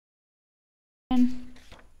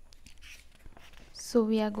So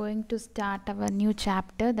we are going to start our new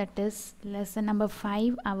chapter, that is lesson number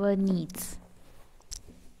 5, our needs.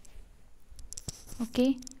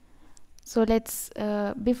 Okay, so let's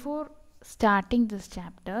before starting this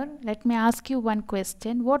chapter, let me ask you one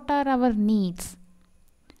question. What are our needs?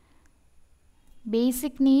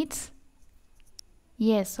 Basic needs?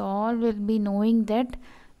 Yes, all will be knowing that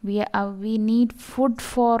we need food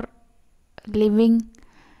for living,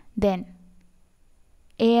 then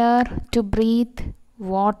air to breathe,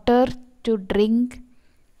 water to drink,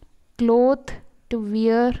 cloth to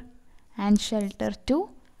wear, and shelter to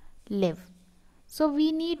live. So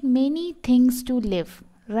we need many things to live,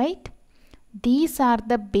 right? These are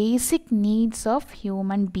the basic needs of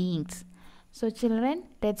human beings. So children,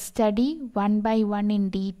 let's study one by one in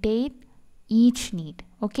detail each need.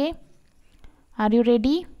 Okay? Are you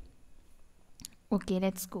ready? Okay,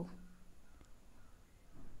 let's go.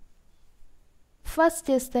 First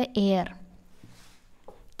is the air.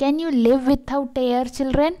 Can you live without air,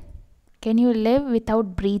 children? Can you live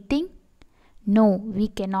without breathing? No, we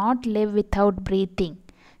cannot live without breathing.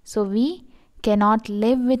 So we cannot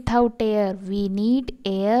live without air. We need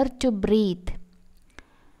air to breathe.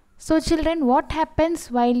 So children, what happens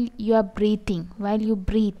while you are breathing? While you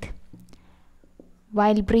breathe?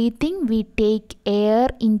 While breathing, we take air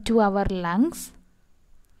into our lungs.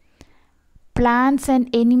 Plants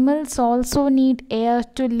and animals also need air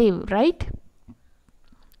to live, right?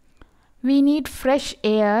 We need fresh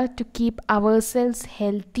air to keep ourselves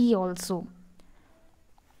healthy also.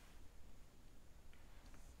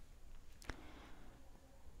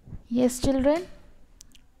 Yes, children?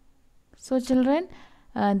 So children,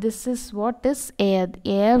 this is what is air. The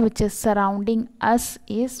air which is surrounding us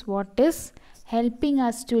is what is helping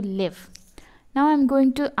us to live. Now I am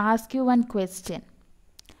going to ask you one question.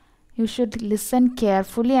 You should listen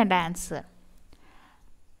carefully and answer.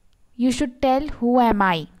 You should tell, who am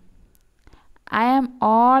I? I am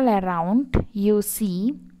all around, you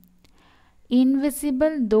see.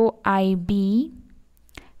 Invisible though I be,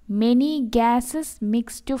 many gases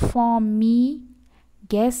mix to form me.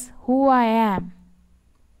 Guess who I am?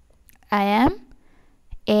 I am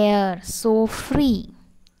air, so free.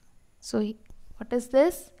 So what is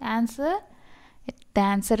this answer? The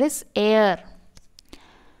answer is air.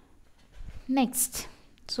 Next,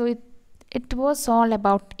 so it was all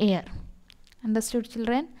about air. Understood,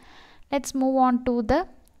 children? Let's move on to the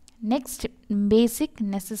next basic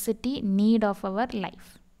necessity need of our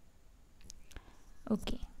life.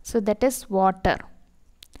 Okay, so that is water.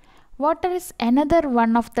 Water is another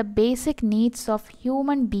one of the basic needs of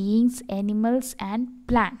human beings, animals, and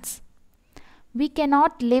plants. We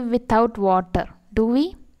cannot live without water, do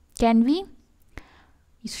we? Can we?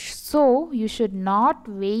 So you should not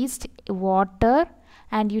waste water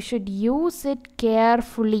and you should use it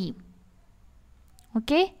carefully.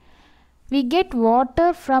 Okay? We get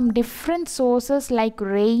water from different sources like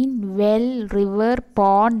rain, well, river,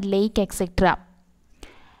 pond, lake, etc.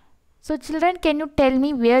 So children, can you tell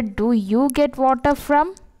me, where do you get water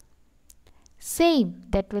from? Same,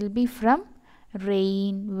 that will be from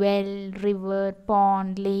rain, well, river,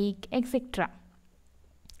 pond, lake, etc.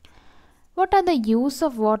 What are the use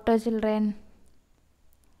of water, children?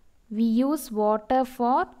 We use water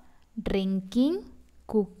for drinking,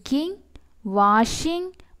 cooking,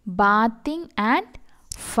 washing, bathing, and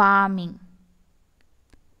farming.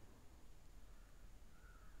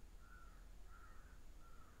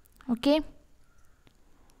 Okay?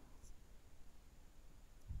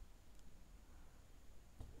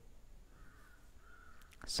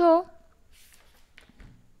 So,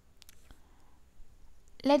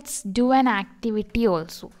 let's do an activity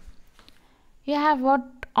also.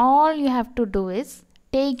 All you have to do is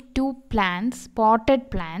take 2 plants, potted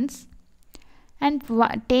plants, and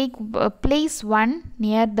place one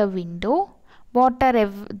near the window. Water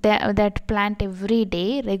that plant every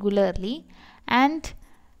day regularly, and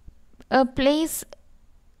place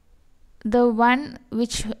the one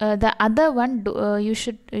which the other one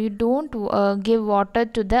you don't give water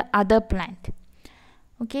to the other plant.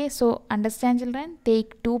 Okay, so understand, children?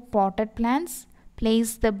 Take 2 potted plants,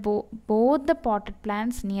 place both the potted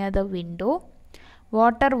plants near the window.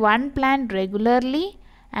 Water one plant regularly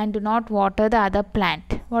and do not water the other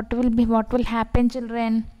plant. What will happen,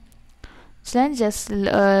 children? Children, just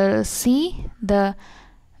see the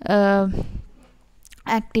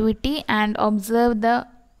activity and observe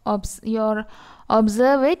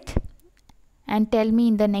it and tell me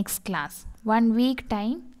in the next class. 1 week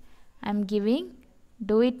time I am giving.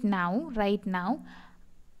 Do it now, right now,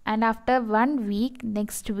 and after 1 week,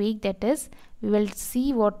 next week, that is, we will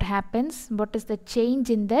see what happens, what is the change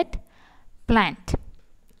in that plant.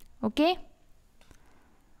 Okay?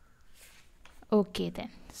 Okay then.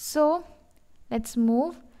 So let's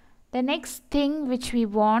move. The next thing which we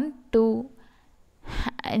want to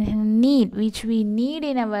which we need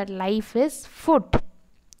in our life is food,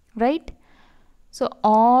 right? So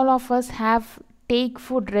all of us have take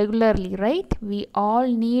food regularly, right? We all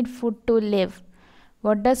need food to live.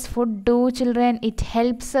 What does food do, children? It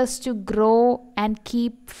helps us to grow and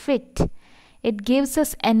keep fit. It gives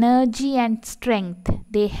us energy and strength.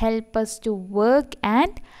 They help us to work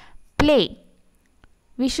and play.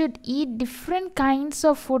 We should eat different kinds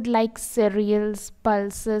of food like cereals,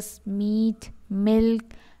 pulses, meat, milk,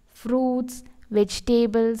 fruits,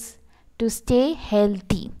 vegetables to stay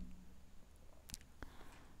healthy.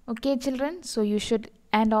 Okay, children, so you should,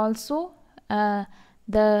 and also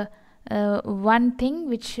the one thing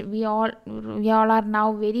which we all are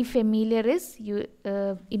now very familiar is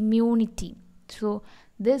immunity. So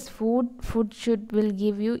this food will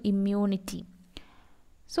give you immunity.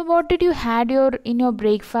 So what did you had in your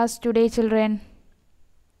breakfast today, children?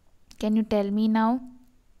 Can you tell me now?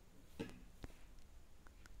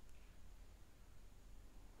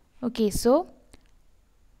 Okay, so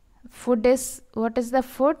food is, what is the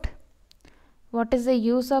food? What is the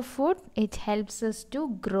use of food? It helps us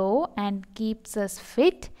to grow and keeps us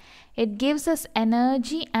fit. It gives us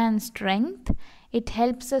energy and strength. It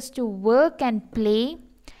helps us to work and play.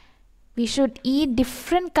 We should eat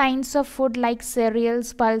different kinds of food like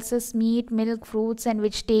cereals, pulses, meat, milk, fruits and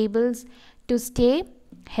vegetables to stay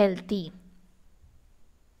healthy.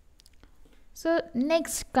 So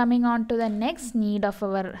next, coming on to the next need of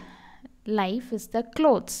our life is the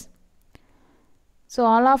clothes. So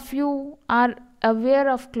all of you are aware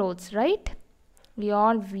of clothes, right? We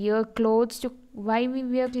all wear clothes. Why we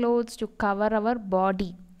wear clothes? To cover our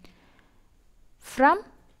body from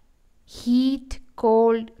heat,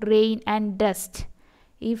 cold, rain and dust.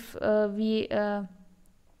 If we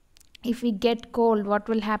get cold, what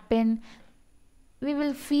will happen? We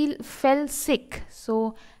will feel sick.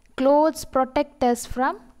 So clothes protect us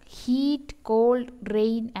from heat, cold,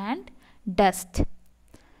 rain and dust.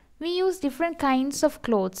 We use different kinds of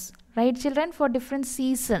clothes, right children, for different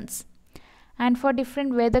seasons and for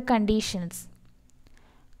different weather conditions.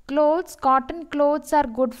 Clothes, cotton clothes are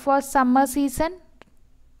good for summer season,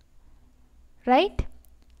 right?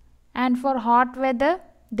 And for hot weather,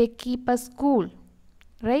 they keep us cool,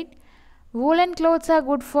 right? Woolen clothes are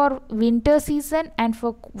good for winter season and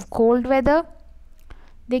for cold weather.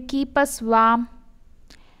 They keep us warm.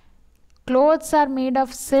 Clothes are made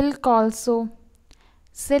of silk also.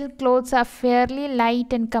 Silk clothes are fairly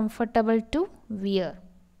light and comfortable to wear.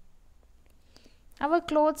 Our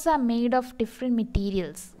clothes are made of different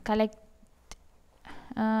materials.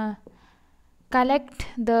 Collect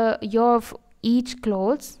your each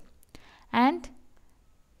clothes and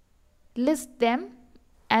list them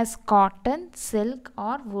as cotton, silk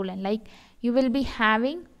or woolen. Like you will be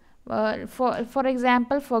having for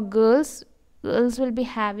example, for girls will be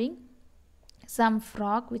having some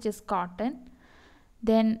frock which is cotton,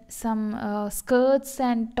 then some skirts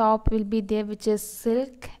and top will be there which is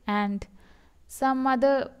silk, and some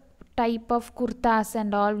other type of kurtas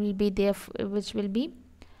and all will be there which will be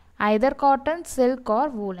either cotton, silk or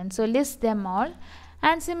woolen. So list them all.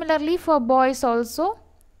 And similarly for boys also,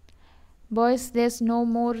 boys there's no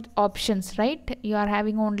more options, right? You are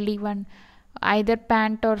having only one, either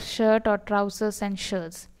pant or shirt or trousers and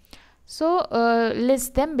shirts. So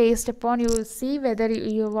list them based upon, you will see whether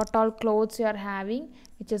what all clothes you are having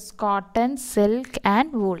which is cotton, silk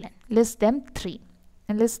and woolen. List them three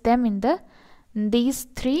and list them in these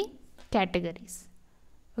three categories.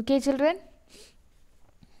 Okay children.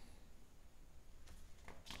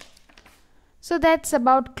 So that's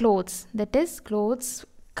about clothes. That is, clothes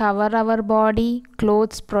cover our body,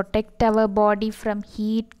 clothes protect our body from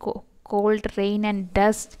heat, cold, rain and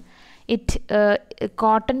dust.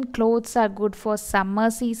 Cotton clothes are good for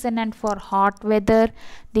summer season and for hot weather.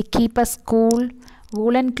 They keep us cool.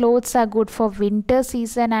 Woolen clothes are good for winter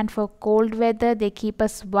season and for cold weather. They keep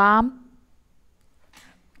us warm.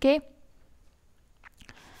 Okay.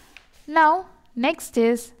 Now next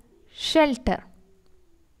is shelter.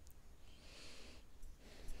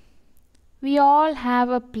 We all have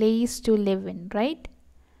a place to live in, right?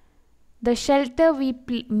 The shelter we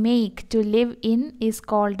make to live in is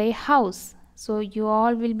called a house. So you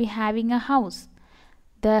all will be having a house.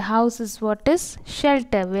 The house is what is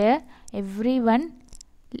shelter, where everyone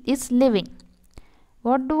is living.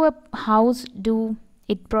 What do a house do?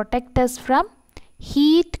 It protects us from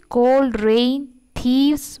heat, cold, rain,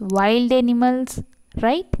 thieves, wild animals,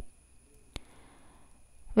 right?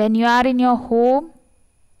 When you are in your home,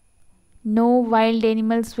 no wild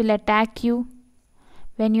animals will attack you.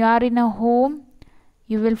 When you are in a home,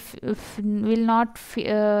 you will not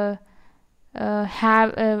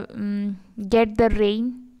have get the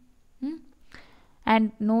rain,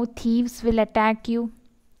 and no thieves will attack you,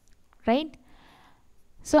 right?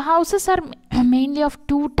 So houses are mainly of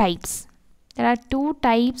two types. There are two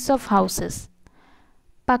types of houses: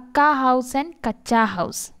 Pakka house and Kacha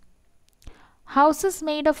house. Houses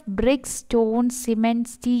made of brick, stone, cement,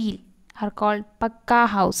 steel are called Pakka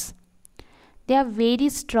house. They are very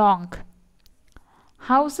strong.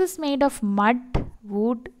 Houses made of mud,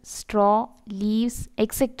 wood, straw, leaves,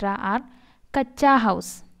 etc. are Kacha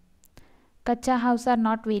house. Kacha house are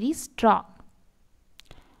not very strong.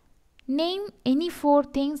 Name any four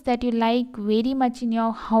things that you like very much in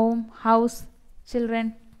your house,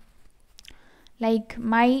 children. Like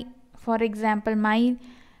for example, my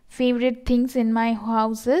favorite things in my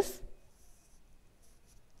house is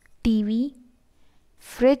TV,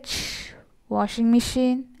 fridge, washing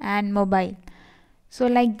machine, and mobile. So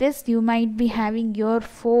like this, you might be having your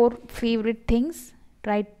four favorite things.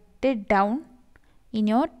 Write it down in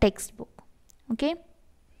your textbook. Okay.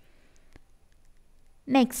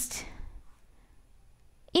 Next,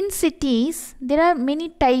 in cities there are many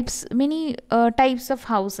types of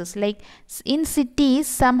houses. Like in cities,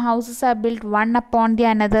 some houses are built one upon the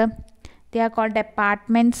another. They are called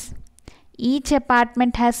apartments. Each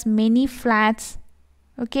apartment has many flats.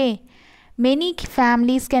 Okay, many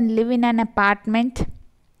families can live in an apartment.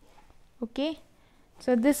 Okay,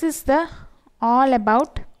 so this is the all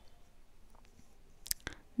about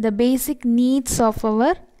the basic needs of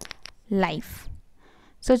our life.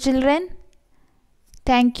 So children,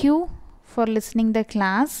 thank you for listening the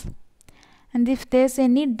class, and if there's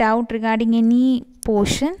any doubt regarding any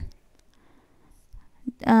portion,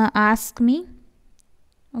 ask me.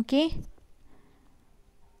 Okay,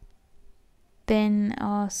 then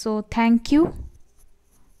so thank you.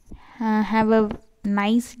 Have a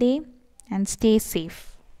nice day and stay safe.